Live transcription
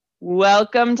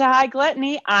Welcome to High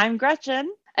Gluttony. I'm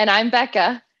Gretchen. And I'm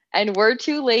Becca. And we're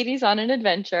two ladies on an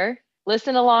adventure.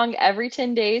 Listen along every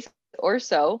 10 days or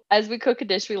so as we cook a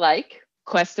dish we like,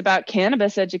 Quest about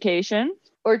cannabis education,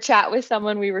 or chat with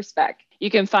someone we respect. You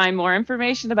can find more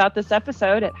information about this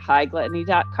episode at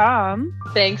highgluttony.com.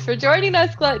 Thanks for joining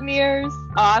us, Gluttoneers.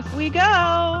 Off we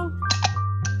go.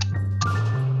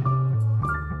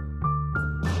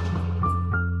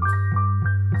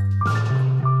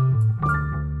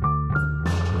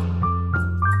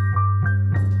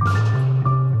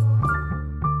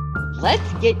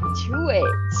 Let's get to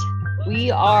it.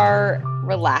 We are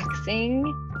relaxing.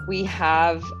 We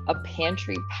have a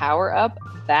Pantry Power Up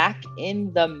back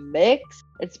in the mix.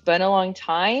 It's been a long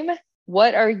time.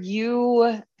 What are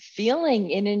you feeling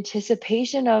in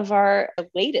anticipation of our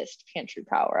latest Pantry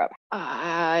Power Up?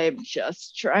 I'm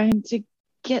just trying to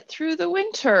get through the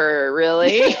winter,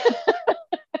 really.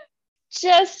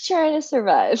 Just trying to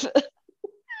survive.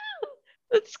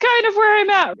 That's kind of where I'm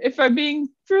at. If I'm being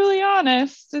truly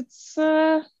honest, it's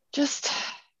just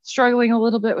struggling a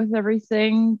little bit with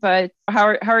everything. But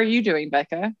how are you doing,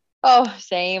 Becca? Oh,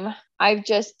 same. I've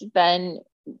just been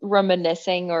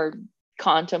reminiscing or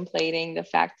contemplating the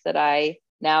fact that I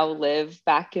now live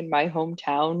back in my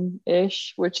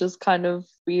hometown-ish, which is kind of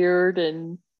weird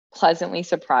and pleasantly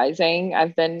surprising.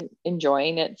 I've been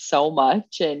enjoying it so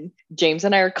much, and James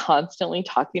and I are constantly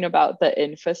talking about the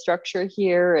infrastructure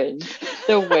here and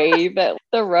the way that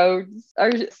the roads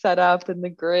are set up and the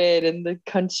grid and the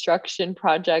construction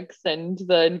projects and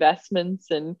the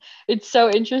investments. And it's so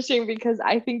interesting because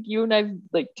I think you and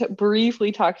I've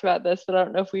briefly talked about this, but I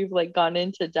don't know if we've gone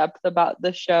into depth about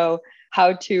the show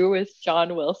How To with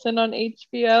John Wilson on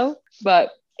HBO,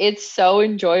 but it's so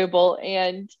enjoyable.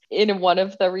 And in one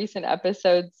of the recent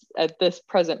episodes at this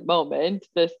present moment,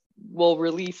 we'll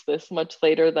release this much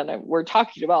later than we're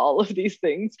talking about all of these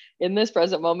things. In this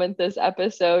present moment, this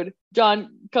episode,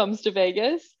 John comes to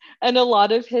Vegas, and a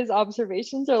lot of his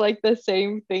observations are the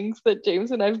same things that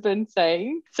James and I've been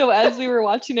saying. So as we were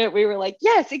watching it, we were like,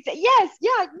 yes, exactly. Yes,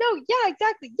 yeah,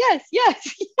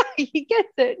 he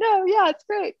gets it. No, yeah, it's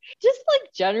great. Just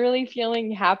generally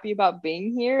feeling happy about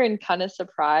being here and kind of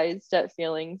surprised at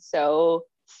feeling so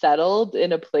settled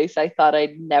in a place I thought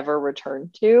I'd never return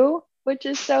to, which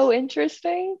is so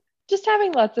interesting. Just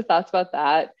having lots of thoughts about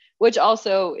that, which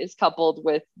also is coupled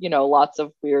with, lots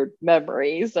of weird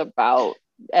memories about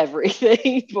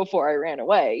everything before I ran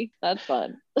away. That's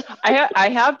fun. I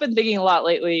have been thinking a lot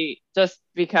lately, just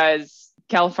because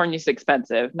California's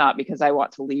expensive, not because I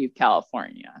want to leave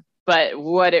California, but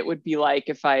what it would be like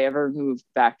if I ever moved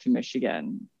back to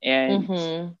Michigan.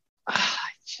 And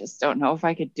I just don't know if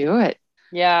I could do it.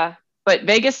 Yeah. But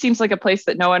Vegas seems like a place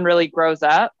that no one really grows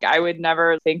up. I would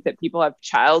never think that people have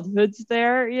childhoods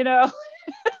there,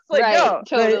 Right, no,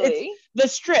 totally. It's the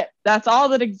Strip. That's all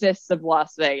that exists of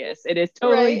Las Vegas. It is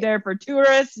totally there for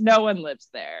tourists. No one lives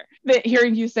there. But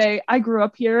hearing you say, I grew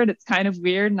up here and it's kind of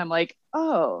weird. And I'm like,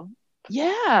 oh,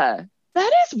 yeah,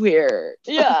 that is weird.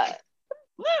 Yeah.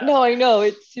 No, I know.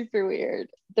 It's super weird.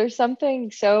 There's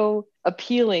something so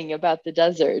appealing about the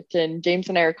desert. And James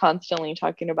and I are constantly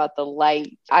talking about the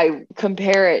light. I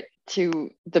compare it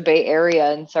to the Bay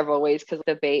Area in several ways because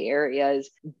the Bay Area is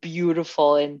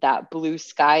beautiful and that blue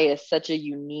sky is such a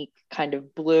unique kind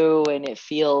of blue and it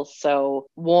feels so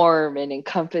warm and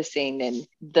encompassing. And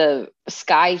the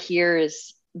sky here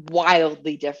is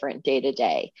wildly different day to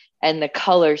day, and the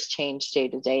colors change day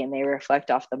to day and they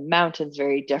reflect off the mountains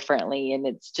very differently, and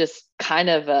it's just kind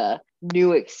of a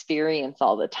new experience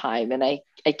all the time, and I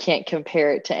can't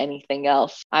compare it to anything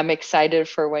else. I'm excited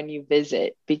for when you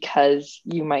visit because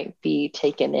you might be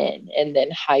taken in, and then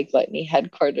High Gluttony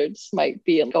headquarters might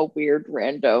be a weird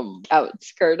random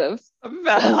outskirt of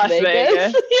Las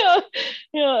Vegas.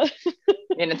 yeah.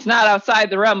 And it's not outside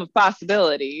the realm of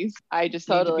possibilities. I just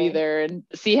need to be there and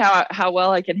see how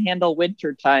well I can handle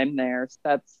winter time there. So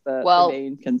that's the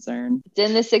main concern. It's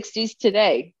in the 60s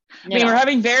today. I mean, we're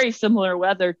having very similar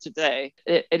weather today.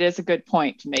 It is a good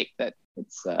point to make that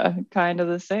it's kind of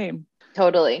the same.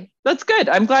 Totally. That's good.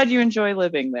 I'm glad you enjoy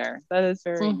living there. That is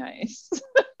very nice.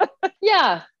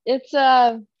 Yeah, it's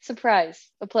a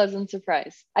pleasant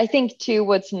surprise. I think too,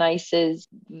 what's nice is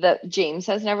that James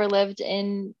has never lived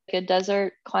in a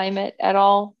desert climate at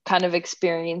all. Kind of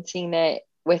experiencing it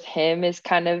with him is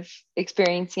kind of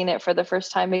experiencing it for the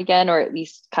first time again, or at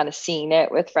least kind of seeing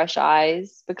it with fresh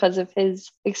eyes because of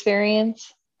his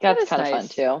experience. That's kind of fun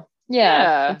too.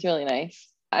 Yeah, it's really nice.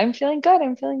 I'm feeling good.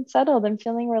 I'm feeling settled. I'm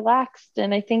feeling relaxed.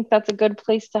 And I think that's a good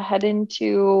place to head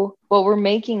into what we're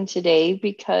making today,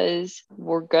 because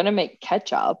we're going to make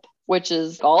ketchup, which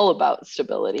is all about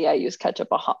stability. I use ketchup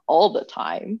all the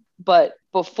time. But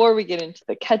before we get into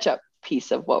the ketchup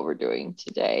piece of what we're doing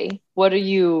today, what are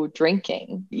you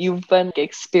drinking? You've been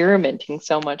experimenting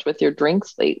so much with your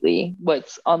drinks lately.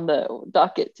 What's on the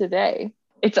docket today?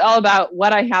 It's all about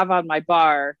what I have on my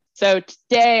bar. So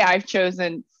today I've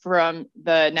chosen from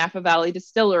the Napa Valley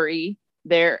Distillery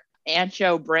their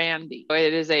ancho brandy.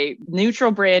 It is a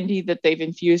neutral brandy that they've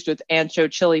infused with ancho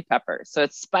chili pepper. So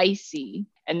it's spicy.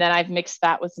 And then I've mixed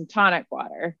that with some tonic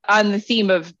water on the theme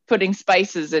of putting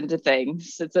spices into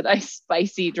things. It's a nice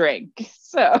spicy drink.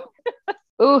 So,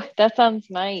 ooh, that sounds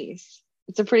nice.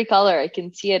 It's a pretty color. I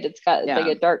can see it. It's like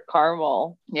a dark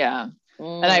caramel. Yeah.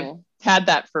 And I've had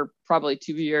that for probably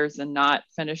 2 years and not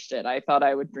finished it. I thought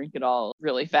I would drink it all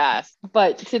really fast.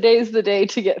 But today's the day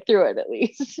to get through it, at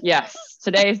least. Yes.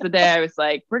 Today's the day I was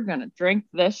like, we're going to drink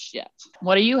this shit.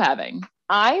 What are you having?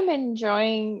 I'm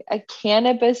enjoying a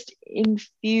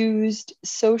cannabis-infused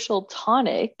social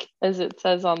tonic, as it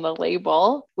says on the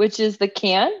label, which is the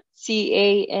CANN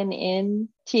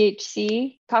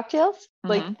THC cocktails,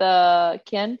 like the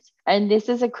cans. And this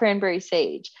is a cranberry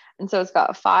sage. And so it's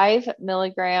got 5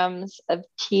 milligrams of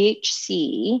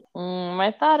THC.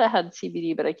 I thought it had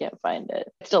CBD, but I can't find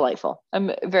it. It's delightful.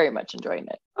 I'm very much enjoying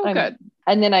it. Oh, good.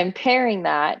 And then I'm pairing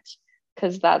that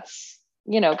because that's,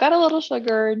 got a little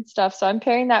sugar and stuff. So I'm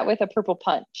pairing that with a purple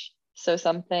punch. So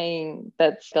something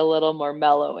that's a little more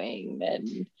mellowing,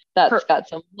 and that's got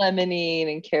some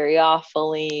limonene and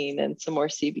caryophyllene and some more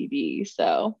CBD.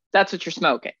 So that's what you're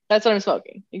smoking. That's what I'm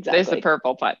smoking. Exactly. There's the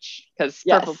purple punch, because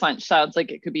purple punch sounds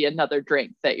like it could be another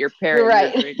drink that you're pairing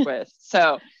your drink with.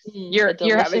 So you're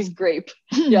having grape.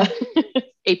 Yeah.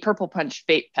 A purple punch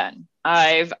vape pen.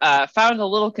 I've found a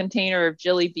little container of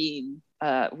Jelly Bean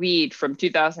weed from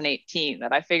 2018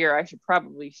 that I figure I should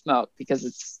probably smoke,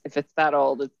 because if it's that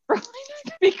old, it's probably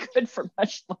not going to be good for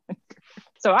much longer.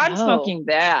 So I'm smoking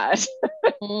that.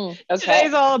 Okay.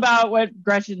 Today's all about what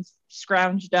Gretchen's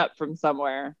scrounged up from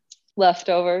somewhere.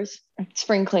 Leftovers.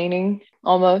 Spring cleaning,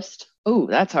 almost. Ooh,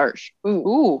 that's harsh.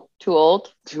 Ooh, too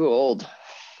old. Too old.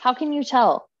 How can you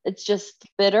tell? It's just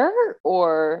bitter,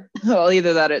 or? Well,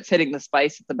 either that or it's hitting the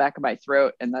spice at the back of my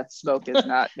throat and the smoke is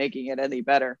not making it any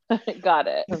better. Got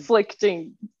it.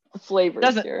 Afflicting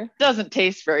flavors here. Doesn't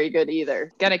taste very good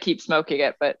either. Gonna keep smoking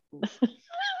it, but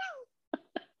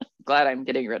glad I'm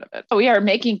getting rid of it. We are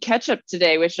making ketchup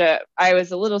today, which I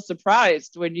was a little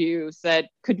surprised when you said,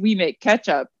 could we make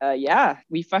ketchup? Yeah,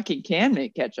 we fucking can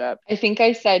make ketchup. I think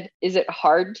I said, is it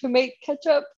hard to make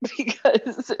ketchup?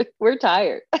 Because we're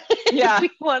tired. Yeah. We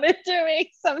wanted to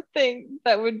make something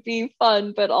that would be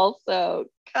fun, but also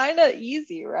kind of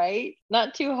easy, right?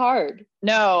 Not too hard.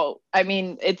 No, I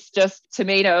mean, it's just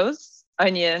tomatoes,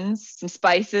 onions, some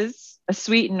spices, a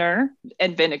sweetener,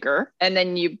 and vinegar. And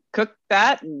then you cook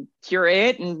that and puree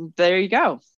it, and there you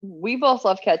go. We both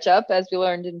love ketchup, as we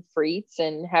learned in Frites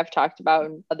and have talked about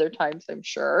in other times, I'm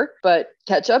sure. But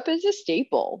ketchup is a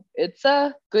staple. It's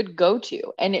a good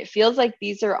go-to. And it feels like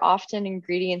these are often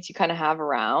ingredients you kind of have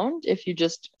around if you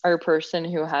just are a person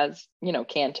who has,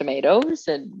 canned tomatoes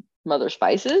and some other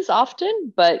spices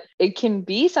often, but it can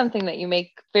be something that you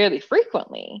make fairly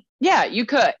frequently. Yeah, you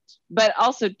could, but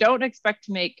also don't expect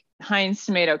to make Heinz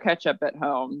tomato ketchup at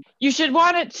home. You should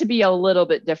want it to be a little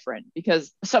bit different,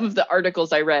 because some of the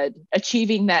articles I read,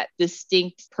 achieving that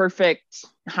distinct, perfect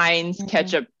Heinz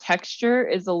ketchup texture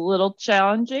is a little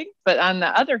challenging. But on the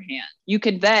other hand, you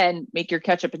can then make your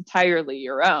ketchup entirely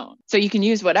your own. So you can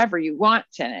use whatever you want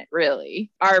in it, really.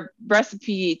 Our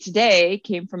recipe today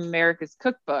came from America's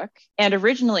Cookbook and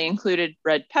originally included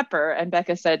red pepper. And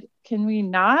Becca said, can we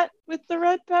not with the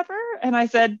red pepper? And I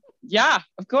said, yeah,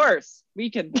 of course. We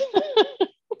can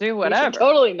do whatever. We can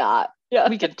totally not. Yeah.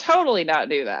 We can totally not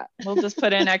do that. We'll just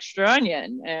put in extra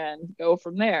onion and go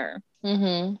from there.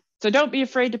 Mm-hmm. So don't be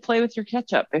afraid to play with your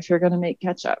ketchup if you're going to make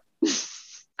ketchup.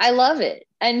 I love it.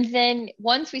 And then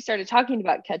once we started talking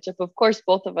about ketchup, of course,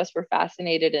 both of us were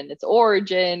fascinated in its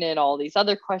origin and all these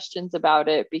other questions about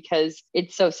it, because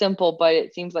it's so simple, but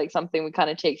it seems like something we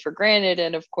kind of take for granted.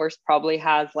 And of course, probably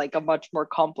has like a much more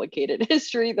complicated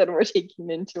history than we're taking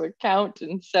into account.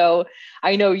 And so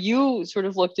I know you sort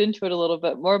of looked into it a little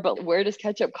bit more, but where does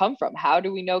ketchup come from? How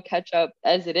do we know ketchup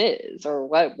as it is, or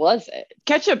what was it?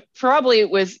 Ketchup probably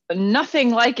was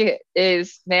nothing like it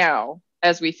is now,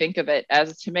 as we think of it,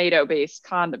 as a tomato-based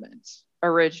condiment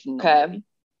originally. Okay.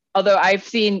 Although I've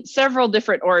seen several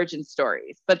different origin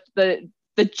stories, but the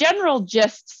general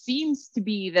gist seems to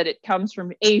be that it comes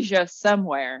from Asia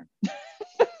somewhere.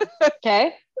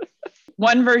 Okay.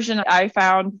 One version I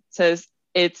found says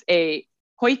it's a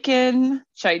Hokkien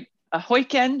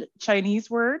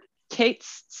Chinese word,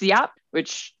 catsup,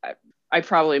 which I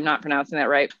probably am not pronouncing that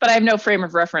right, but I have no frame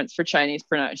of reference for Chinese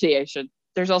pronunciation.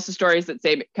 There's also stories that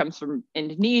say it comes from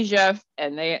Indonesia,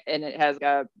 and it has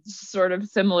a sort of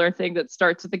similar thing that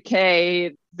starts with a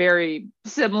K, very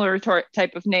similar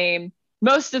type of name.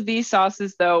 Most of these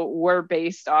sauces, though, were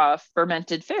based off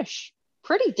fermented fish.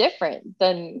 Pretty different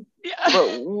than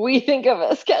what we think of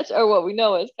as ketchup, or what we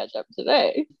know as ketchup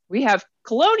today. We have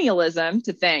colonialism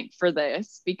to thank for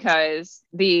this, because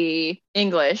the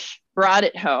English brought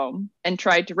it home and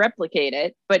tried to replicate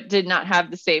it, but did not have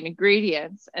the same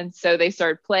ingredients. And so they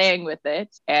started playing with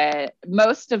it. And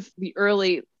most of the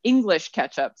early English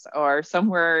ketchups are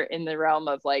somewhere in the realm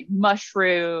of like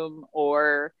mushroom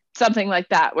or something like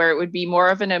that, where it would be more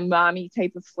of an umami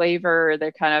type of flavor.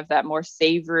 They're kind of that more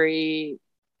savory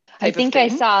I think I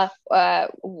saw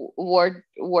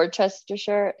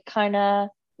Worcestershire kind of.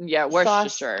 Yeah,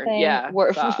 Worcestershire. Yeah.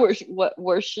 What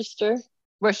Worcester?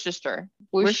 Worcester.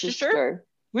 Worcester.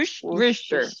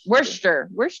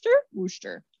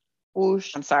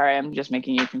 I'm sorry, I'm just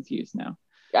making you confused now.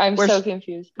 I'm so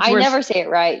confused. I never say it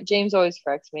right. James always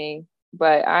corrects me,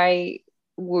 but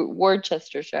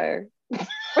Worcestershire.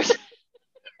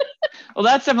 Well,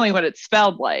 that's definitely what it's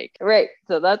spelled like. Right.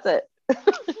 So that's it.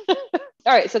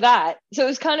 All right. So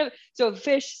it's kind of, so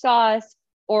fish sauce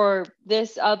or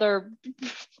this other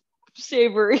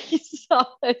savory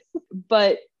sauce,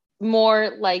 but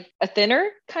more like a thinner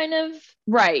kind of.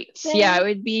 Right. thing? Yeah. It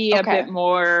would be a bit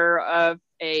more of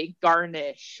a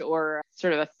garnish or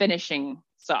sort of a finishing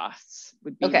sauce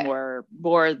would be more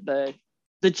the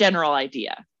general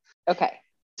idea. Okay.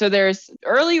 So there's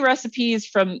early recipes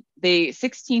from the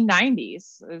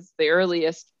 1690s is the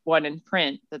earliest one in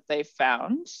print that they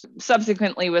found.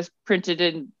 Subsequently was printed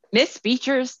in Miss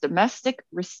Beecher's Domestic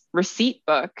Receipt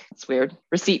Book. It's weird.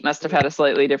 Receipt must have had a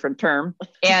slightly different term.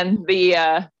 And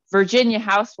the Virginia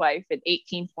Housewife in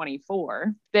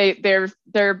 1824. There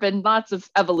have been lots of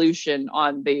evolution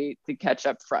on the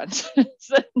ketchup front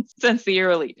since the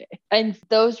early days. And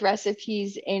those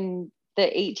recipes in the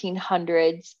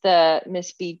 1800s, the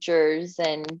Miss Beecher's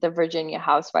and the Virginia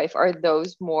Housewife, are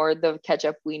those more the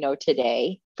ketchup we know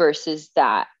today versus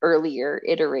that earlier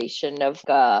iteration of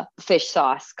fish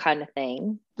sauce kind of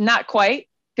thing? Not quite,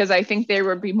 because I think they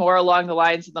would be more along the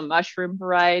lines of the mushroom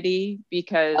variety,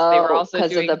 because they were also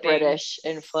because doing of the British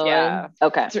influence. Yeah.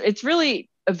 Okay. So it's really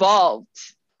evolved.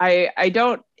 I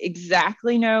don't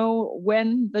exactly know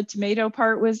when the tomato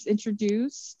part was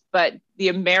introduced, but the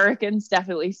Americans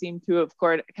definitely seem to have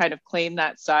kind of claimed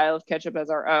that style of ketchup as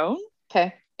our own.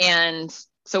 Okay. And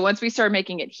so once we started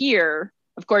making it here,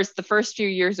 of course, the first few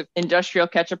years of industrial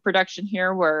ketchup production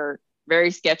here were very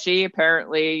sketchy.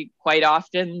 Apparently, quite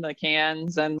often the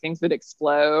cans and things would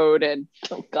explode. And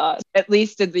oh God, at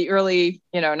least in the early,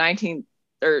 19th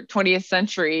or 20th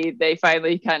century, they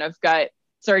finally kind of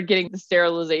started getting the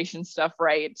sterilization stuff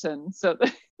right. And so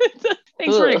the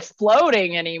things weren't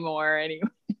exploding anymore anyway.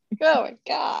 Oh my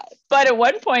God. But at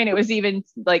one point it was even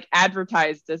like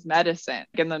advertised as medicine.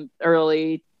 In the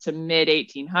early to mid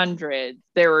 1800s,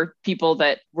 there were people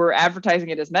that were advertising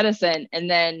it as medicine. And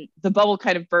then the bubble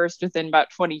kind of burst within about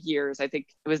 20 years. I think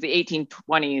it was the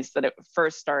 1820s that it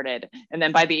first started. And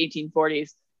then by the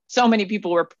 1840s, so many people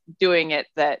were doing it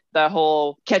that the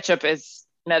whole ketchup is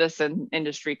medicine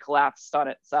industry collapsed on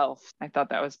itself. I thought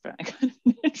that was kind of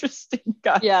interesting.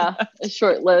 Yeah, a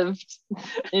short-lived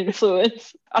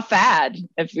influence, a fad,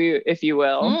 if you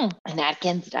will, an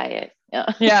Atkins diet.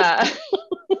 Yeah.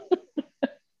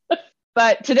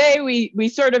 But today we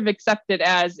sort of accept it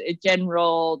as a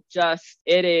general,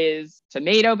 it is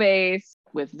tomato based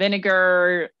with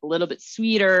vinegar, a little bit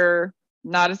sweeter,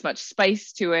 not as much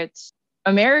spice to it.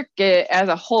 America as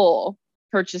a whole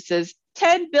purchases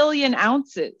 10 billion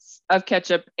ounces of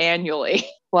ketchup annually.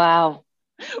 Wow.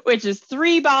 Which is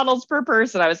 3 bottles per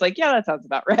person. I was like, yeah, that sounds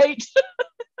about right.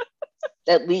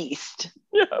 At least.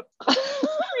 Yeah.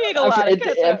 We ate a lot of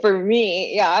ketchup. For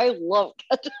me, yeah, I love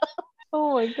ketchup.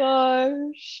 Oh my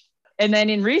gosh. And then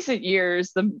in recent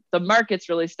years, the market's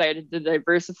really started to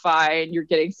diversify, and you're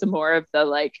getting some more of the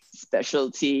like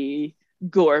specialty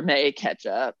gourmet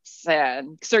ketchups.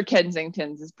 And Sir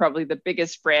Kensington's is probably the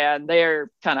biggest brand.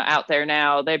 They're kind of out there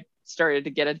now. They've started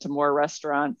to get into more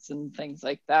restaurants and things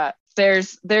like that.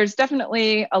 There's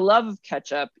definitely a love of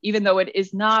ketchup, even though it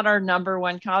is not our number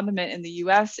one condiment in the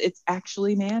US. It's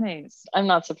actually mayonnaise. I'm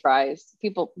not surprised.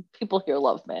 People here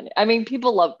love mayonnaise. I mean,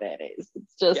 people love mayonnaise.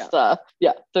 It's just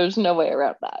there's no way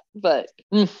around that. But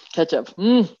ketchup.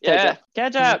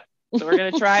 Ketchup. So we're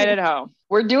gonna try it at home.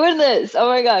 We're doing this. Oh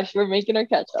my gosh, we're making our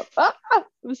ketchup.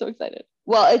 I'm so excited.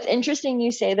 Well, it's interesting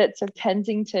you say that Sir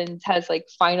Kensington's has like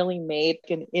finally made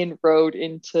an inroad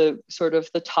into sort of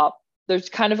the there's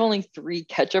kind of only 3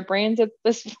 ketchup brands at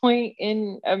this point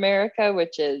in America,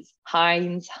 which is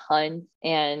Heinz, Hunt,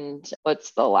 and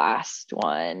what's the last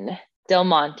one? Del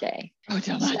Monte. Oh,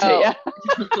 Del Monte, yeah.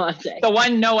 Del Monte. The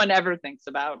one no one ever thinks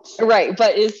about. Right,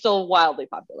 but is still wildly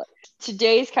popular.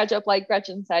 Today's ketchup, like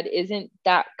Gretchen said, isn't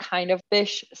that kind of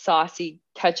fish saucy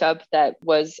ketchup that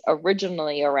was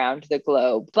originally around the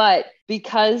globe. But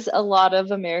because a lot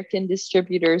of American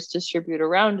distributors distribute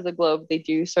around the globe, they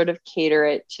do sort of cater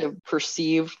it to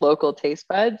perceived local taste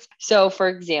buds. So, for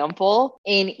example,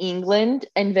 in England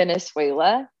and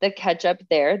Venezuela, the ketchup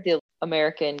there, the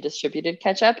American distributed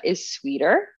ketchup, is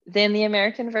sweeter than the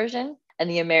American version. And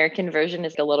the American version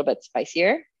is a little bit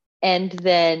spicier. And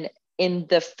then in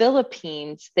the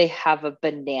Philippines, they have a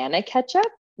banana ketchup,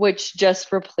 which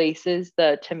just replaces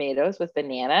the tomatoes with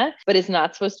banana, but is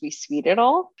not supposed to be sweet at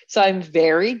all. So I'm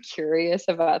very curious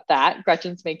about that.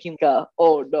 Gretchen's making a,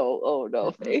 oh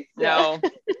no face. No,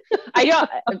 I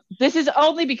don't. This is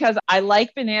only because I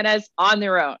like bananas on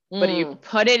their own, but you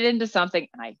put it into something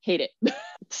and I hate it.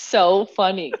 So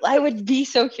funny. I would be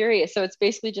so curious. So it's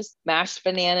basically just mashed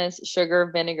bananas,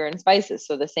 sugar, vinegar, and spices.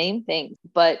 So the same thing,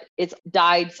 but it's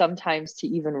dyed sometimes to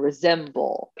even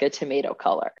resemble a tomato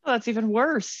color. Oh, that's even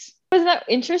worse. Isn't that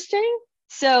interesting?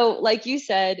 So like you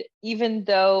said, even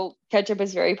though ketchup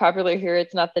is very popular here,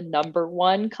 it's not the number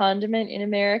one condiment in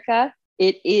America.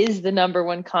 It is the number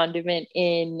one condiment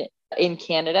in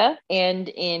Canada and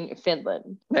in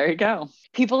Finland. There you go.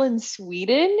 People in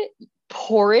Sweden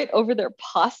pour it over their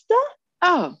pasta.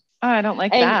 Oh, I don't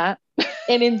like that.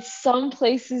 And in some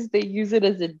places, they use it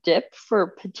as a dip for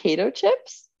potato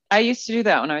chips. I used to do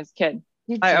that when I was a kid.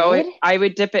 You did? I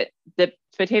would dip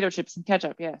potato chips in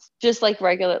ketchup. Yes. Just like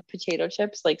regular potato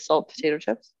chips, like salt potato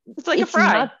chips. It's like a fry.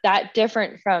 It's not that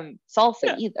different from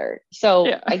salsa either.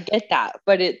 So I get that,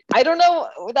 but I don't know.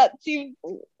 That seems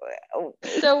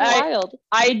so wild.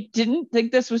 I didn't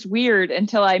think this was weird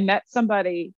until I met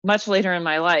somebody much later in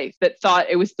my life that thought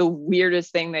it was the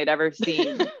weirdest thing they'd ever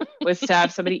seen was to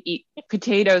have somebody eat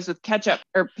potatoes with ketchup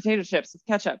or potato chips with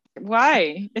ketchup.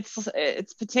 Why?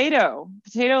 It's potato.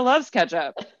 Potato loves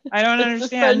ketchup. I don't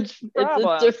understand. It's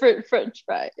a different French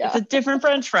fry. Yeah. It's a different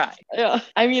French fry. Yeah.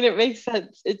 I mean, it makes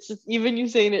sense. It's just, even you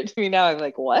saying it to me now, I'm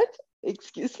like, what?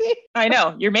 Excuse me? I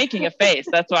know. You're making a face.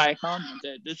 That's why I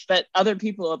commented. It's that other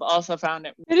people have also found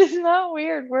it. It is not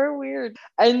weird. We're weird.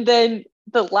 And then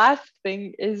the last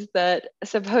thing is that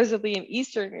supposedly in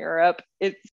Eastern Europe,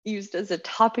 it's used as a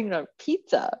topping on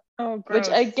pizza. Oh, gross.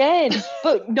 Which again,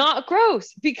 but not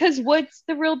gross, because what's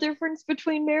the real difference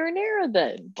between marinara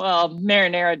then? Well,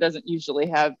 marinara doesn't usually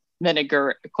have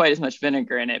vinegar, quite as much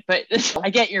vinegar in it, but I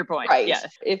get your point. Right. Yes.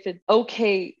 If it's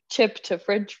okay chip to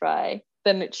French fry,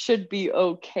 then it should be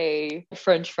okay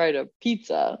French fry to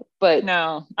pizza. But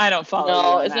no, I don't follow.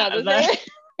 No, it's not the same.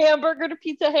 Hamburger to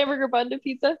pizza, hamburger bun to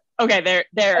pizza. Okay, there.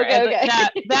 Okay.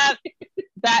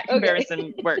 That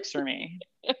comparison works for me.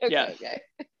 Okay.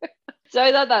 So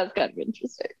I thought that was kind of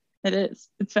interesting. It is.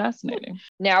 It's fascinating.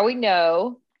 Now we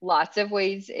know lots of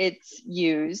ways it's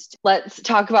used. Let's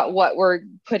talk about what we're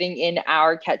putting in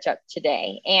our ketchup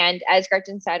today. And as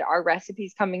Gretchen said, our recipe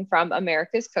is coming from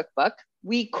America's Cookbook.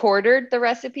 We quartered the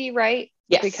recipe, right?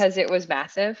 Yes. Because it was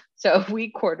massive. So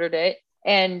we quartered it.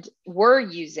 And we're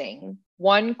using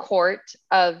 1 quart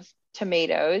of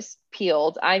tomatoes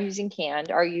peeled. I'm using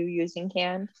canned. Are you using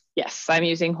canned? Yes, I'm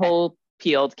using whole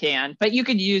peeled can, but you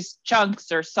could use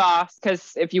chunks or sauce,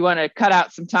 because if you want to cut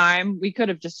out some time, we could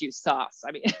have just used sauce.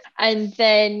 I mean, and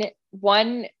then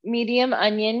 1 medium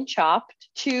onion chopped,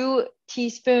 2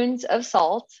 teaspoons of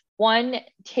salt, 1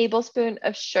 tablespoon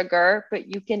of sugar, but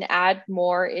you can add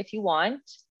more if you want,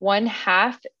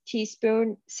 1/2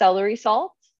 teaspoon celery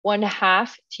salt,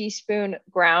 1/2 teaspoon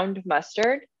ground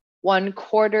mustard,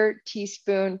 1/4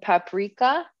 teaspoon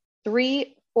paprika,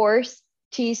 3/4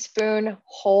 teaspoon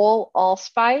whole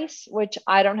allspice, which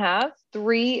I don't have,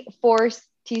 3/4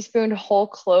 teaspoon whole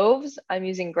cloves, I'm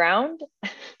using ground,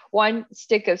 1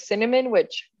 stick of cinnamon,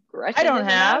 which Gretchen I don't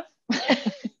have,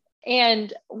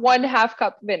 and 1/2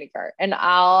 cup vinegar. And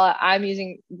I'm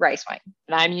using rice wine.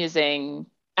 And I'm using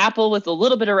apple with a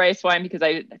little bit of rice wine because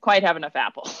I didn't quite have enough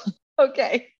apple.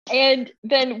 Okay. And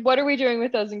then what are we doing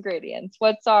with those ingredients?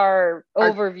 What's our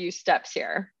overview steps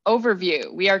here?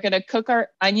 Overview. We are going to cook our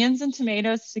onions and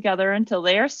tomatoes together until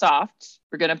they are soft.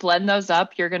 We're going to blend those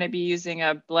up. You're going to be using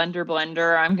a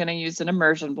blender. I'm going to use an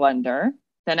immersion blender.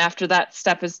 Then after that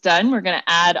step is done, we're going to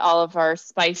add all of our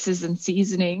spices and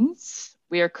seasonings.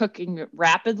 We are cooking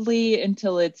rapidly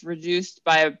until it's reduced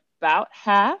by about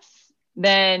half.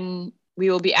 Then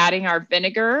we will be adding our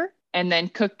vinegar and then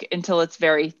cook until it's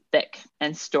very thick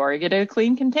and storing it in a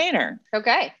clean container.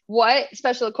 Okay. What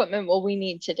special equipment will we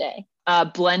need today? A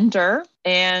blender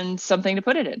and something to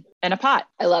put it in, and a pot.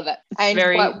 I love it. It's and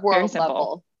very, what very world simple.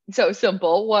 level? So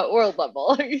simple. What world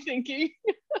level are you thinking?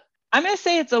 I'm going to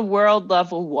say it's a world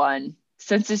level 1.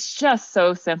 Since it's just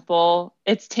so simple,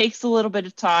 it takes a little bit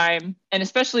of time. And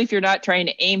especially if you're not trying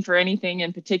to aim for anything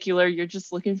in particular, you're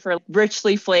just looking for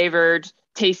richly flavored,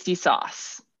 tasty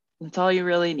sauce. That's all you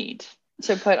really need.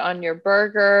 To put on your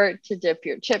burger, to dip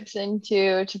your chips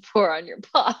into, to pour on your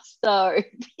pasta or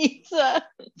pizza.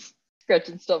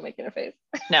 Gretchen's still making a face.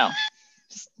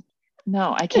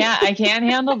 No, I can't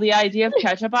handle the idea of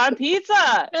ketchup on pizza.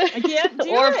 I can't do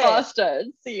or it. pasta, it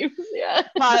seems. Yeah.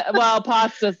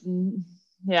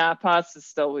 Pasta's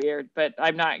still weird, but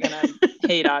I'm not gonna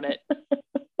hate on it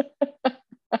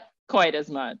quite as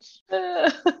much.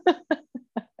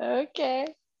 Okay.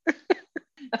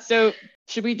 So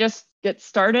should we just get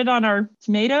started on our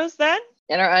tomatoes then?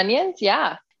 And our onions?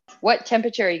 Yeah. What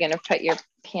temperature are you gonna put your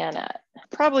pan at?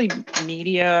 Probably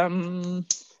medium.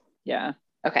 Yeah.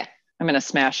 Okay. I'm going to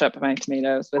smash up my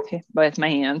tomatoes with my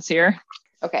hands here.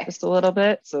 Okay. Just a little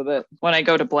bit so that when I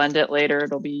go to blend it later,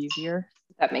 it'll be easier.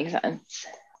 That makes sense.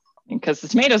 Because the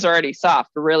tomatoes are already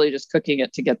soft. We're really just cooking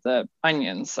it to get the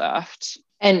onions soft.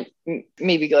 And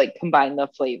maybe like combine the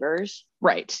flavors.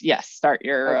 Right. Yes. Start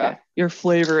your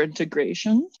flavor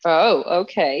integration. Oh,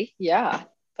 okay. Yeah.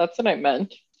 That's what I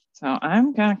meant. So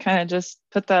I'm going to kind of just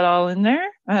put that all in there.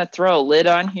 I'm going to throw a lid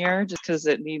on here just because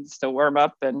it needs to warm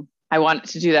up, and I want it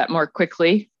to do that more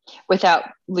quickly. Without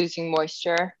losing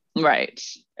moisture. Right.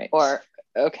 Or,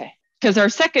 okay. Because our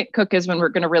second cook is when we're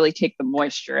going to really take the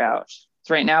moisture out.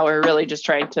 So right now we're really just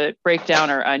trying to break down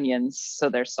our onions so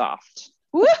they're soft.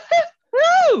 Woo!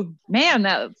 Man,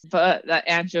 that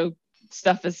ancho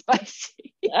stuff is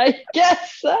spicy. I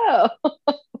guess so.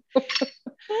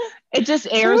 It just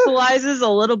aerosolizes a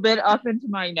little bit up into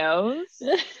my nose.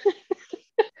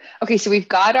 Okay, so we've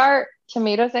got our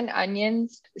tomatoes and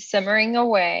onions simmering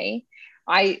away.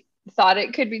 I thought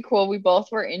it could be cool. We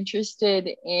both were interested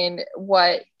in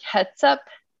what catsup,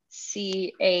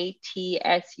 CATSUP,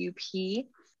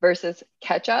 versus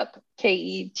ketchup,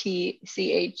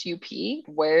 KETCHUP,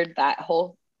 where that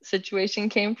whole situation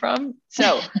came from.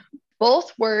 So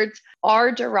both words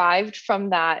are derived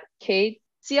from that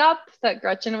catsup that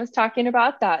Gretchen was talking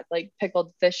about, that like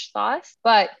pickled fish sauce,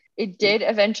 but it did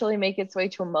eventually make its way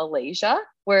to Malaysia,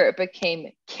 where it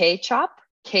became ketchup,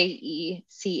 KECHAP,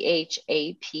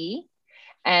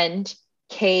 and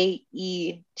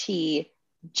KETJAP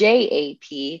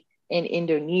in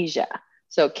Indonesia.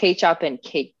 So ketchup and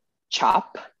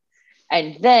ketchup.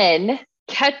 And then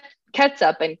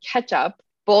catsup and ketchup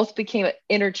both became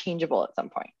interchangeable at some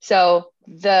point. So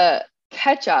the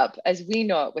ketchup, as we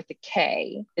know it with the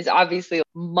K, is obviously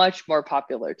much more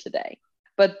popular today.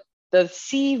 But the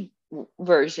C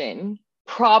version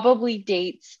probably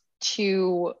dates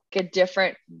to a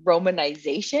different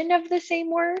romanization of the same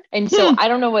word. And so I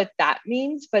don't know what that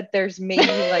means, but there's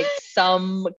maybe like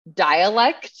some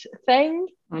dialect thing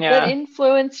that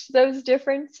influenced those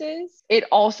differences. It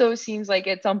also seems like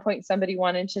at some point somebody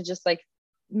wanted to just like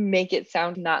make it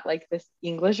sound not like this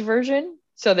English version.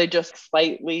 So they just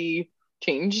slightly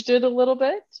changed it a little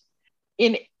bit.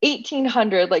 In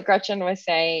 1800, like Gretchen was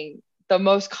saying, the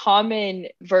most common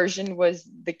version was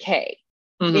the K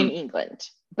in England.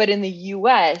 But in the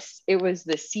US, it was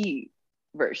the C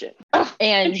version. Oh,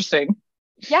 and interesting.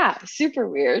 Yeah, super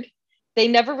weird. They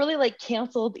never really like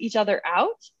canceled each other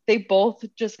out. They both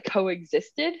just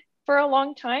coexisted for a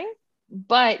long time.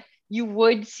 But you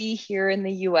would see here in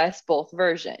the US both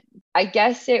versions. I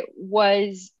guess it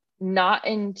was not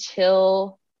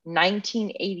until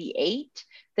 1988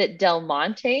 that Del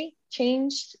Monte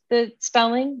changed the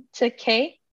spelling to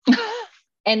K.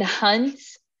 And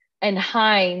Hunt's and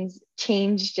Heinz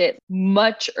changed it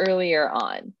much earlier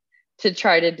on to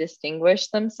try to distinguish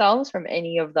themselves from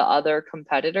any of the other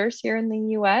competitors here in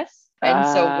the US. And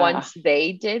so once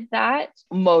they did that,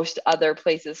 most other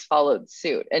places followed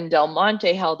suit. And Del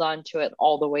Monte held on to it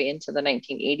all the way into the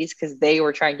 1980s because they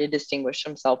were trying to distinguish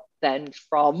themselves then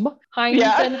from Heinz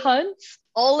and Hunt's.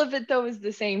 All of it, though, is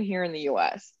the same here in the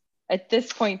US. At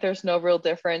this point, there's no real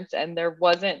difference, and there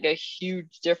wasn't a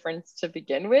huge difference to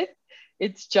begin with.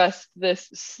 It's just this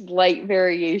slight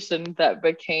variation that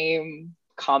became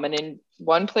common in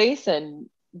one place, and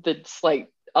the slight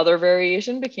other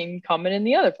variation became common in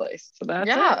the other place. So that's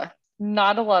it.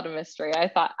 Not a lot of mystery.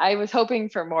 I was hoping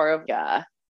for more of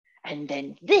and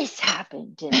then this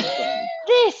happened, and then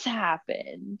this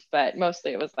happened. But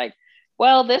mostly it was like,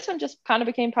 Well, this one just kind of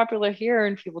became popular here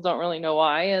and people don't really know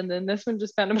why. And then this one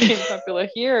just kind of became popular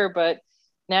here. But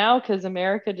now, because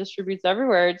America distributes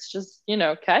everywhere, it's just,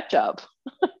 ketchup.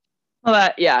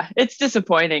 Well, yeah, it's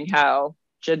disappointing how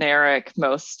generic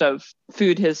most of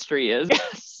food history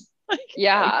is.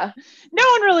 Yeah. No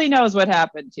one really knows what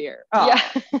happened here. Oh.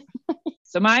 Yeah.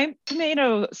 So my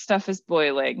tomato stuff is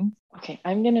boiling. Okay,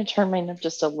 I'm going to turn mine up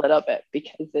just a little bit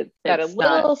because it's got a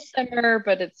little simmer,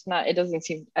 but it doesn't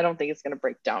seem, I don't think it's going to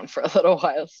break down for a little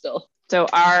while still. So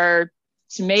our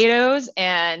tomatoes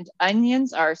and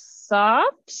onions are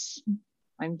soft.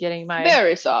 I'm getting my...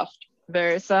 Very soft.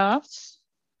 Very soft.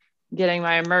 Getting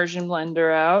my immersion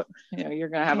blender out. You're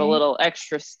going to have a little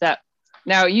extra step.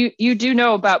 Now, you do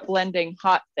know about blending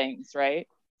hot things, right?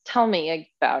 Tell me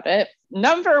about it.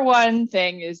 Number one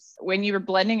thing is when you're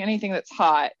blending anything that's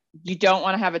hot, you don't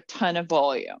want to have a ton of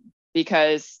volume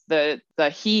because the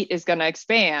heat is going to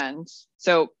expand.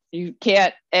 So you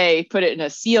can't put it in a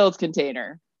sealed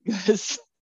container because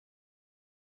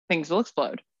things will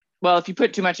explode. Well, if you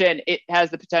put too much in, it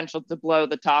has the potential to blow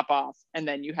the top off and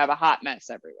then you have a hot mess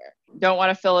everywhere. Don't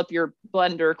want to fill up your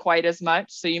blender quite as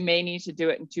much. So you may need to do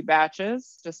it in 2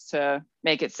 batches just to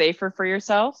make it safer for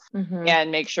yourself and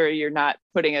make sure you're not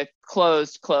putting a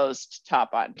closed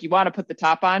top on. You want to put the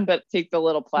top on, but take the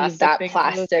little plastic thing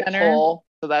plastic hole.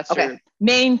 So that's your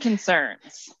main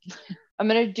concerns. I'm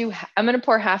going to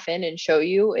pour half in and show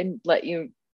you and let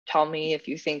you tell me if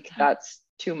you think that's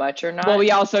too much or not. Well, we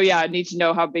also need to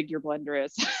know how big your blender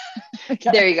is.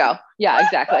 There you go. Yeah,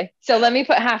 exactly. So let me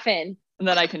put half in, and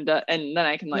then I can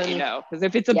let you know, because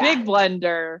if it's a big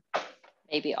blender,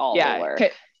 maybe all will work.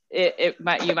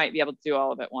 You might be able to do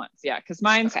all of it once. Yeah, because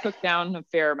mine's cooked down a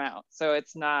fair amount, so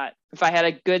it's not. If I had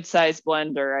a good sized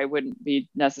blender, I wouldn't be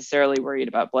necessarily worried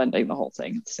about blending the whole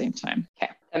thing at the same time.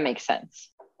 Okay, that makes sense.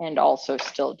 And also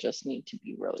still just need to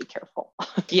be really careful.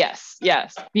 Yes.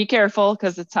 Be careful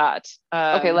because it's hot.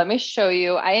 Okay, let me show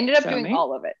you. I ended up doing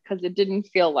all of it because it didn't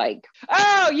feel like.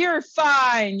 Oh, you're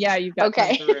fine. Yeah, you've got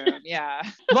tons of room. Yeah.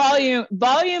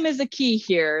 Volume is a key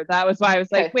here. That was why I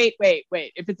was like, wait.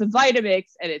 If it's a Vitamix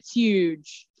and it's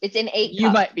huge. It's an 8 cup. You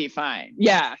might be fine.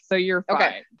 Yeah, so you're fine.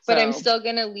 Okay, but I'm still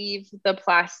going to leave the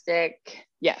plastic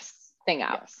thing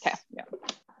out. Yes. Okay. Yeah.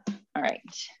 All right.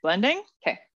 Blending.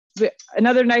 Okay.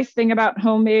 Another nice thing about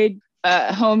homemade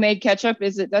ketchup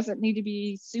is it doesn't need to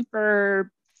be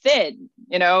super thin.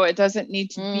 It doesn't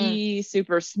need to be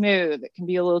super smooth. It can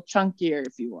be a little chunkier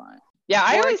if you want. Yeah,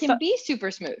 it can be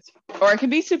super smooth. Or it can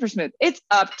be super smooth. It's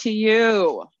up to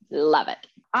you. Love it.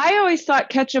 I always thought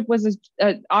ketchup was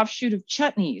an offshoot of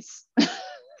chutneys.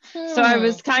 So I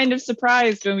was kind of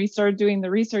surprised when we started doing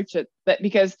the research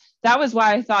because that was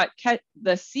why I thought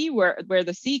the C where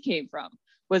the C came from.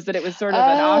 Was that it was sort of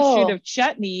an offshoot of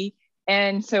chutney,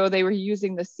 and so they were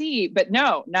using the C, but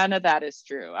no, none of that is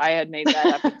true. I had made that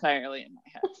up entirely in my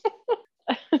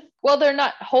head. Well, they're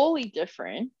not wholly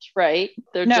different, right?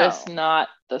 They're just not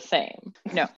the same.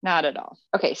 No, not at all.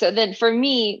 Okay, so then for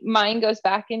me, mine goes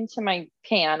back into my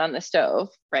pan on the stove.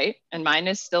 Right, and mine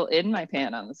is still in my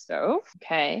pan on the stove.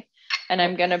 Okay, and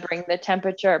I'm going to bring the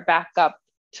temperature back up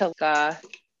to a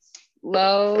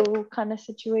low kind of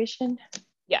situation.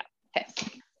 Yeah.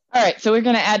 Okay. All right, so we're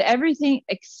going to add everything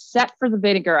except for the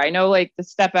vinegar. I know the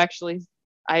step actually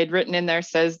I had written in there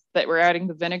says that we're adding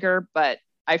the vinegar, but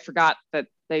I forgot that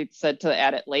they said to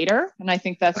add it later. And I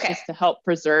think that's just to help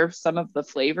preserve some of the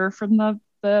flavor from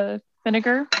the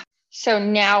vinegar. So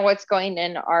now what's going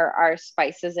in are our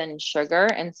spices and sugar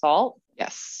and salt?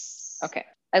 Yes. Okay.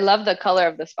 I love the color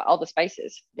of all the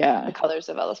spices. Yeah. The colors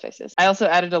of all the spices. I also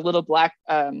added a little black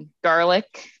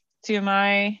garlic to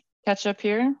my ketchup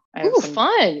here. I have some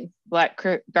fun. Black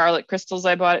garlic crystals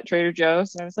I bought at Trader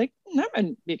Joe's. And I was like, that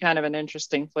would be kind of an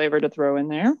interesting flavor to throw in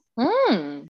there.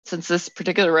 Since this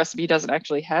particular recipe doesn't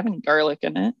actually have any garlic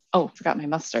in it. Oh, forgot my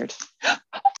mustard.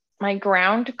 My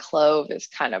ground clove is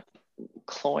kind of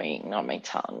cloying on my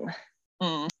tongue.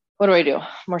 What do?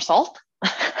 More salt?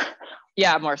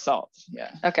 Yeah, more salt.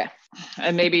 Yeah. Okay.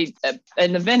 And maybe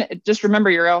and the vinegar. Just remember,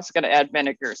 you're also going to add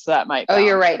vinegar, so that might.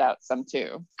 You're right. Out some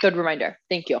too. Good reminder.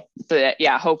 Thank you. So that,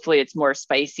 hopefully it's more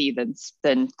spicy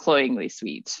than cloyingly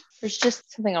sweet. There's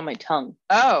just something on my tongue.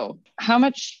 Oh, how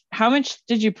much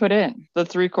did you put in? The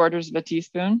 3/4 of a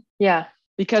teaspoon? Yeah.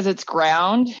 Because it's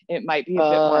ground, it might be a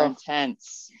bit more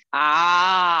intense.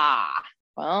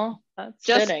 Well, that's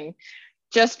fitting.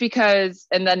 Just because,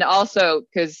 and then also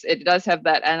because it does have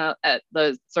that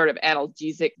the sort of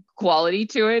analgesic quality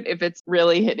to it. If it's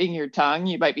really hitting your tongue,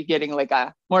 you might be getting like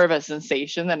more of a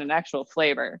sensation than an actual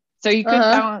flavor. So you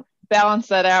could balance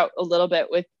that out a little bit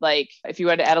with like, if you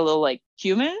want to add a little like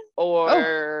cumin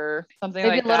or something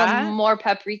maybe like a little that. more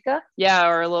paprika. Yeah,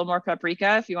 or a little more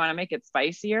paprika if you want to make it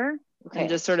spicier. Okay, and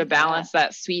just sort of balance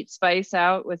that sweet spice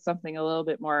out with something a little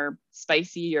bit more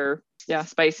spicy or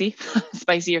spicy.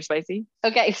 Spicy or spicy.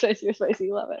 Okay, spicy or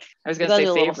spicy. Love it. I was going to say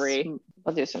savory.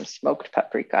 I'll do some smoked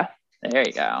paprika. There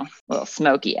you go. A little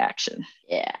smoky action.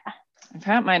 Yeah. I've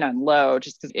had mine on low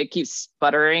just because it keeps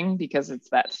sputtering because it's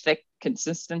that thick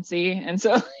consistency. And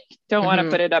so don't want to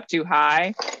put it up too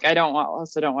high. I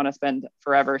also don't want to spend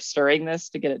forever stirring this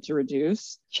to get it to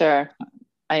reduce. Sure.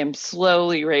 I am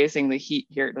slowly raising the heat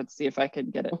here. Let's see if I can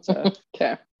get it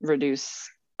to reduce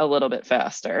a little bit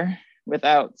faster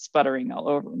without sputtering all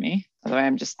over me. Although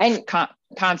I'm just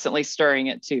constantly stirring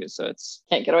it too. So it's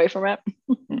can't get away from it.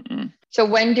 So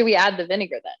when do we add the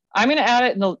vinegar then? I'm going to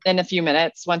add it in a few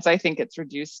minutes once I think it's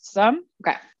reduced some.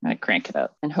 Okay. I crank it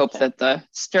up and hope that the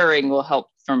stirring will help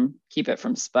keep it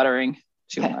from sputtering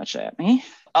too much at me.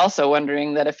 Also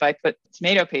wondering that if I put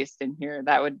tomato paste in here,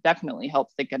 that would definitely help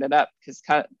thicken it up because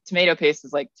tomato paste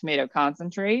is like tomato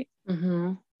concentrate.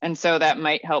 And so that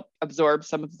might help absorb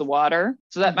some of the water.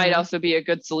 So that might also be a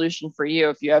good solution for you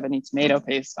if you have any tomato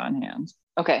paste on hand.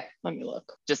 Okay, let me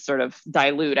look. Just sort of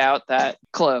dilute out that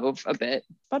clove a bit.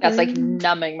 That's like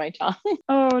numbing my tongue.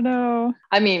 Oh no.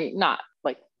 I mean, not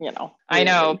like, you know. I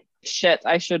know. Shit,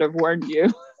 I should have warned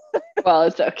you. Well,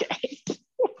 it's okay.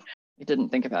 I didn't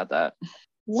think about that.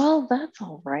 Well, that's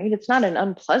all right. It's not an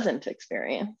unpleasant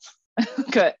experience.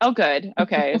 Good. Oh, good.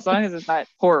 Okay. As long as it's not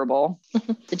horrible.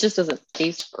 It just doesn't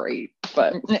taste great,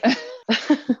 but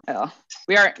well,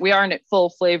 we aren't at full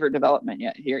flavor development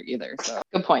yet here either. So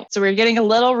good point. So we're getting a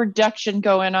little reduction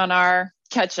going on our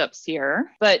ketchups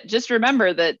here, but just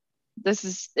remember that this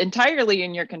is entirely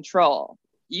in your control.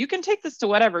 You can take this to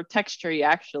whatever texture you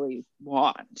actually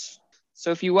want.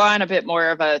 So if you want a bit more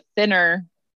of a thinner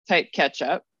type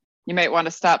ketchup, you might want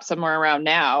to stop somewhere around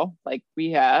now, like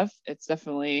we have. It's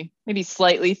definitely maybe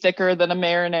slightly thicker than a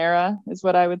marinara is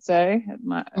what I would say.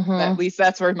 At least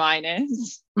that's where mine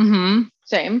is.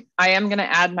 Same. I am going to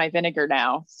add my vinegar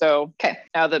now. So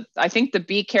now I think the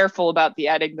be careful about the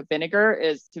adding the vinegar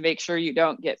is to make sure you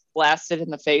don't get blasted in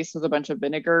the face with a bunch of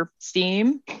vinegar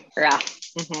steam. Yeah.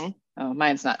 Oh,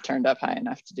 mine's not turned up high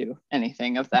enough to do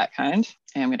anything of that kind.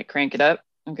 And I'm going to crank it up.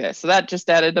 Okay, so that just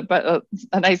added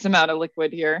a nice amount of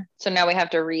liquid here. So now we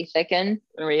have to re-thicken.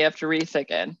 We have to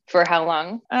re-thicken. For how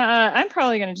long? I'm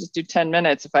probably going to just do 10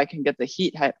 minutes if I can get the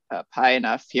heat up high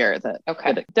enough here.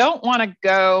 Don't want to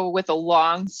go with a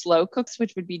long slow cooks,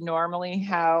 which would be normally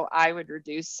how I would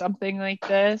reduce something like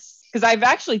this. Because I've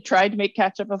actually tried to make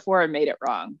ketchup before and made it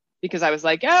wrong. Because I was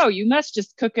like, oh, you must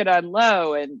just cook it on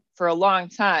low and for a long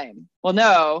time. Well,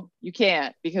 no, you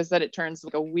can't because then it turns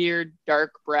like a weird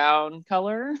dark brown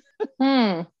color.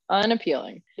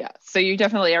 Unappealing. Yeah. So you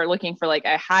definitely are looking for like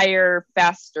a higher,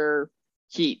 faster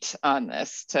heat on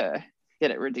this to get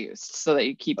it reduced so that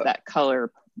you keep that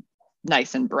color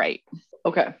nice and bright.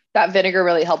 Okay. That vinegar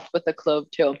really helped with the clove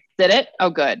too. Did it?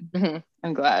 Oh, good.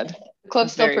 I'm glad. The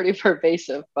clove's still pretty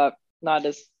pervasive, but not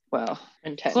as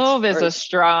intense. Clove is a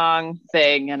strong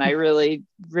thing. And I really,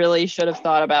 really should have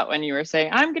thought about when you were saying,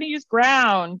 I'm going to use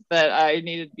ground, but I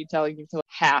needed to be telling you to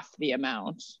half the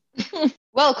amount.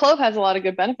 Well, clove has a lot of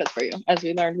good benefits for you, as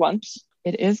we learned once.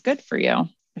 It is good for you.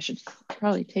 I should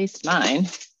probably taste mine.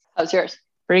 How's yours?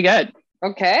 Pretty good.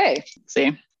 Okay. Let's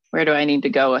see. Where do I need to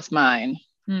go with mine?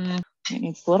 It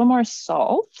needs a little more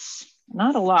salt.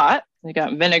 Not a lot. We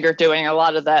got vinegar doing a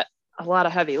lot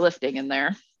of heavy lifting in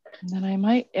there. And then I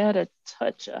might add a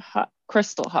touch of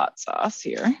crystal hot sauce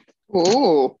here.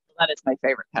 Ooh. That is my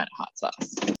favorite kind of hot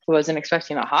sauce. I wasn't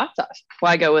expecting a hot sauce.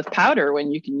 Why go with powder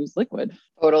when you can use liquid?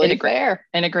 Totally fair.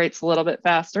 Integrates a little bit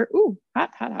faster. Ooh,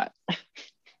 hot.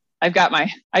 I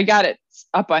got it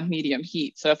up on medium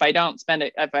heat. So if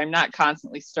I'm not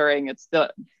constantly stirring, it's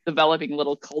developing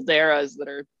little calderas that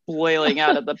are boiling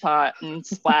out of the pot and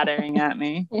splattering at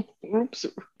me. Oops.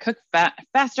 Cook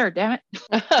faster, damn it.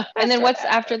 And then what's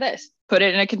after this? Put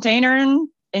it in a container and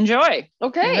enjoy.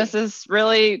 Okay. And this is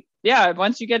really,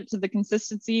 once you get to the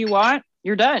consistency you want,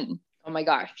 you're done. Oh my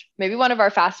gosh. Maybe one of our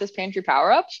fastest pantry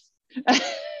power-ups?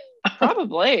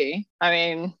 Probably. I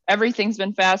mean, everything's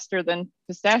been faster than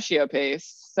pistachio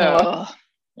paste. So,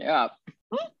 yeah.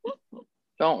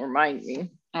 Don't remind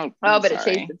me. Oh, but it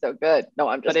tasted so good. No,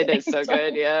 I'm just kidding. It is so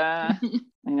Sorry. good. Yeah.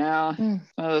 I know. One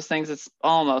of those things that's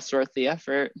almost worth the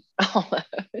effort.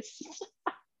 Almost.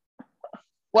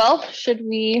 Well, should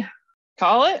we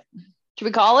call it? Should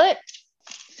we call it?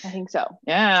 I think so.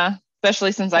 Yeah.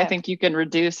 Especially since I think you can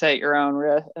reduce at your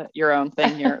own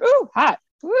thing here. Ooh, hot.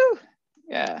 Woo.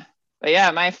 Yeah. But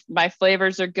yeah, my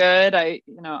flavors are good. I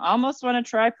almost want to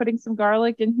try putting some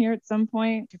garlic in here at some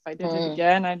point. If I did it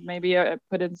again, I'd maybe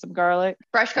put in some garlic.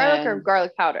 Fresh garlic or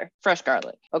garlic powder? Fresh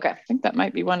garlic. Okay. I think that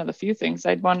might be one of the few things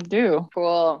I'd want to do.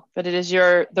 Cool. But it is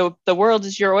the world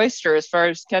is your oyster as far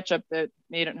as ketchup that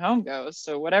made at home goes.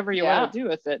 So whatever you want to do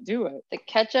with it, do it. The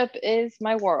ketchup is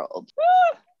my world.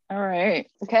 All right.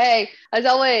 Okay. As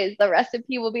always, the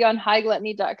recipe will be on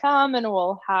hightgluttony.com and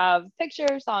we'll have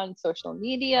pictures on social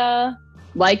media.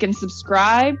 Like and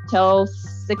subscribe. Tell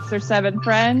 6 or 7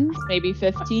 friends, maybe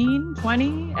 15,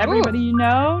 20. Everybody you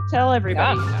know. Tell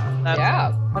everybody you know.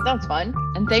 That sounds fun.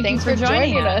 And thanks for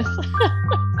joining us.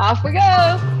 Off we go.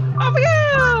 Off we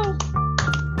go.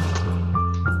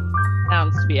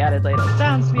 Sounds to be added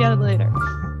later.